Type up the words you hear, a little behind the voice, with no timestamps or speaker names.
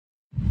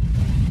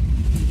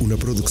una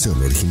producción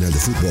original de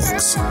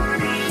Footbox.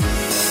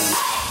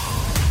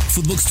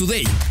 Footbox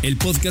Today, el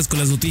podcast con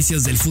las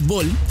noticias del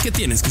fútbol que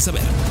tienes que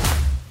saber.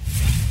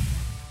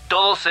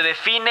 Todo se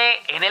define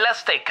en el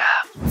Azteca.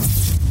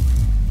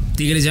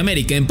 Tigres y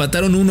América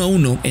empataron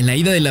 1-1 en la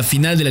ida de la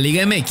final de la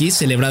Liga MX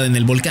celebrada en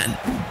el Volcán.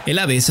 El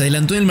AVE se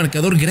adelantó en el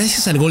marcador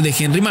gracias al gol de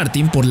Henry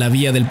Martin por la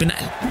vía del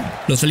penal.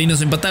 Los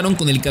felinos empataron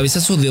con el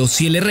cabezazo de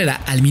Ociel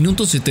Herrera al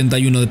minuto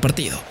 71 de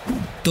partido.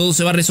 Todo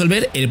se va a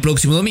resolver el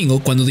próximo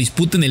domingo cuando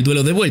disputen el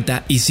duelo de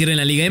vuelta y cierren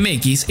la Liga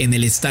MX en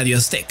el Estadio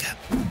Azteca.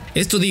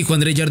 Esto dijo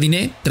André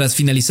Jardiné tras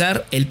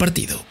finalizar el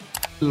partido.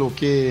 Lo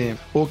que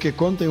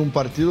conta en un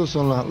partido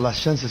son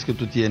las chances que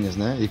tú tienes,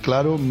 ¿no? Y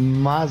claro,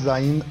 más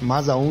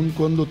aún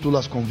cuando tú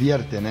las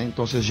conviertes, ¿no?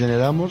 Entonces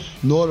generamos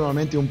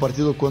normalmente un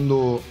partido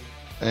cuando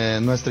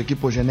nuestro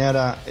equipo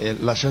genera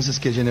las chances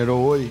que generó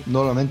hoy.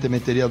 Normalmente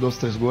metería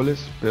 2-3 goles,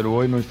 pero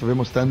hoy no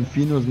estuvimos tan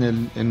finos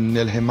en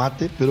el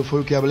remate. Pero fue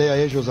lo que hablé a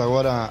ellos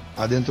ahora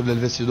adentro del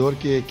vestidor,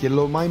 que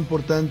lo más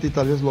importante y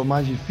tal vez lo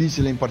más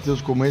difícil en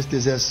partidos como este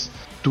es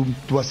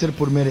tú hacer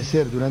por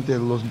merecer durante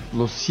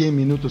los 100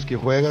 minutos que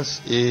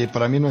juegas.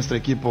 Para mí nuestro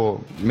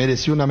equipo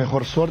mereció una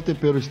mejor suerte,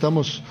 pero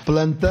estamos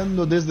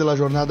plantando desde la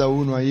jornada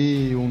 1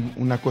 ahí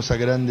una cosa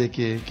grande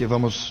que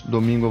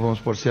domingo,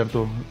 por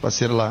cierto, va a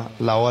ser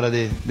la hora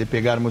de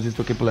pegarnos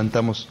esto que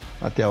plantamos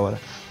hasta ahora.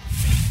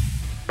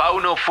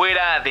 Pauno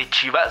fuera de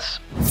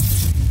Chivas.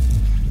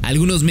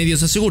 Algunos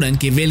medios aseguran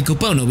que Veljko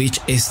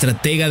Paunović,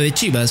 estratega de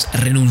Chivas,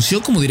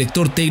 renunció como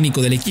director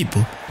técnico del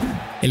equipo.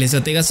 El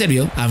estratega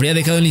serbio habría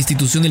dejado la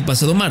institución el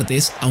pasado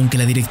martes, aunque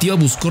la directiva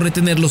buscó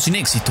retenerlo sin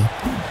éxito.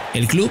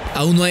 El club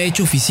aún no ha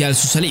hecho oficial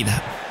su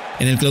salida.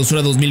 En el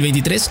Clausura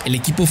 2023, el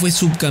equipo fue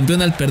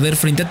subcampeón al perder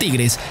frente a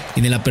Tigres y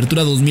en el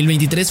Apertura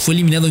 2023 fue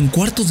eliminado en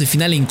cuartos de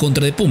final en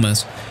contra de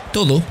Pumas,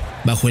 todo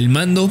bajo el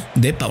mando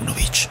de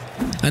Paunović.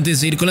 Antes de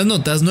seguir con las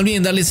notas, no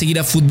olviden darle seguir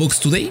a Footbox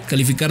Today,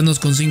 calificarnos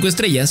con 5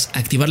 estrellas,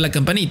 activar la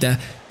campanita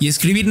y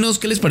escribirnos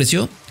qué les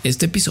pareció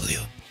este episodio.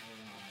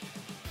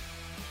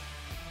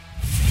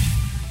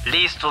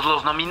 Listos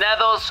los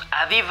nominados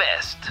a The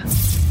Best.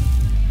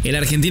 El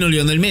argentino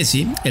Lionel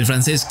Messi, el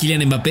francés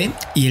Kylian Mbappé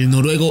y el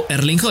noruego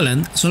Erling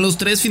Haaland son los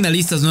 3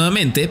 finalistas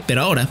nuevamente,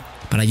 pero ahora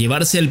para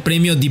llevarse el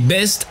premio The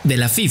Best de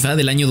la FIFA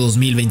del año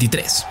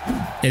 2023.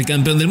 El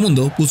campeón del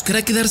mundo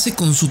buscará quedarse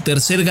con su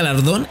tercer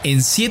galardón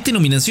en 7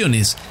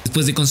 nominaciones,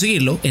 después de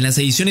conseguirlo en las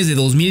ediciones de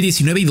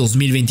 2019 y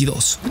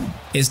 2022.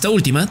 Esta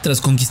última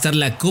tras conquistar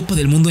la Copa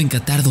del Mundo en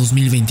Qatar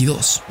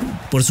 2022.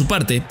 Por su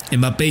parte,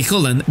 Mbappé y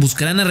Haaland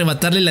buscarán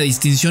arrebatarle la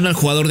distinción al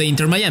jugador de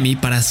Inter Miami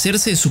para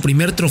hacerse su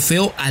primer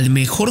trofeo al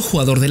mejor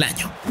jugador del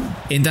año.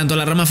 En tanto a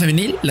la rama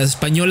femenil, las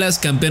españolas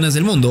campeonas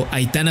del mundo,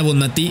 Aitana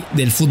Bonmatí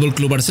del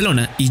FC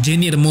Barcelona y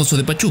Jenny Hermoso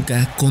de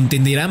Pachuca,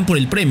 contenderán por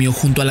el premio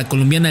junto a la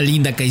colombiana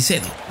Linda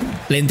Caicedo.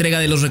 La entrega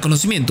de los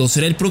reconocimientos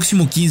será el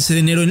próximo 15 de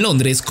enero en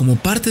Londres como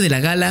parte de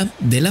la gala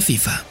de la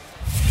FIFA.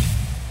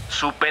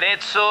 Super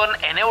Edson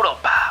en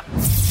Europa.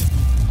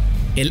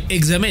 El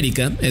ex de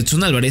América,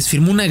 Edson Álvarez,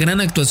 firmó una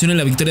gran actuación en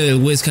la victoria del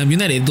West Ham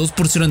United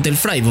 2-0 ante el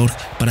Freiburg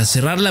para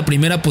cerrar la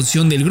primera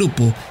posición del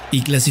grupo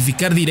y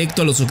clasificar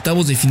directo a los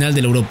octavos de final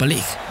de la Europa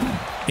League.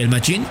 El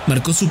Machín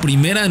marcó su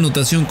primera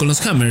anotación con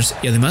los Hammers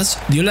y además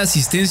dio la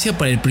asistencia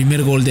para el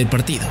primer gol del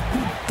partido.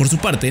 Por su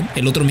parte,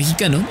 el otro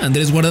mexicano,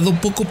 Andrés Guardado,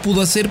 poco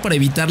pudo hacer para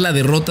evitar la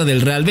derrota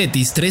del Real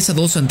Betis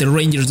 3-2 ante el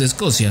Rangers de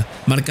Escocia,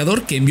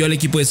 marcador que envió al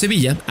equipo de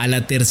Sevilla a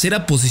la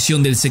tercera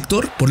posición del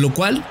sector, por lo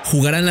cual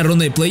jugarán la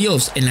ronda de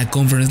playoffs en la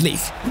Conference League.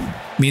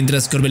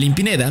 Mientras que Orbelín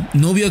Pineda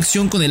no vio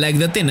acción con el AEK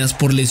de Atenas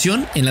por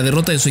lesión en la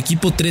derrota de su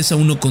equipo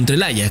 3-1 contra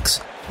el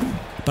Ajax.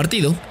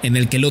 Partido en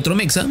el que el otro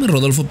mexa,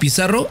 Rodolfo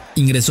Pizarro,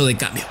 ingresó de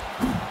cambio.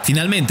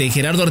 Finalmente,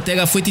 Gerardo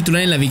Arteaga fue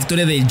titular en la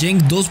victoria del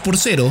Genk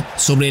 2-0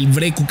 sobre el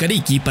Brek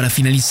Kukariki para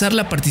finalizar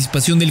la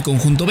participación del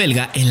conjunto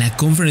belga en la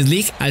Conference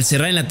League al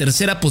cerrar en la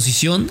tercera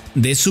posición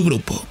de su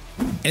grupo.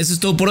 Eso es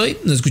todo por hoy,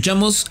 nos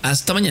escuchamos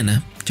hasta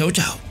mañana. Chao,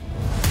 chao.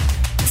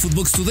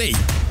 Footbox Today,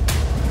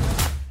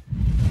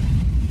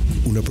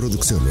 una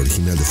producción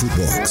original de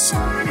Footbox.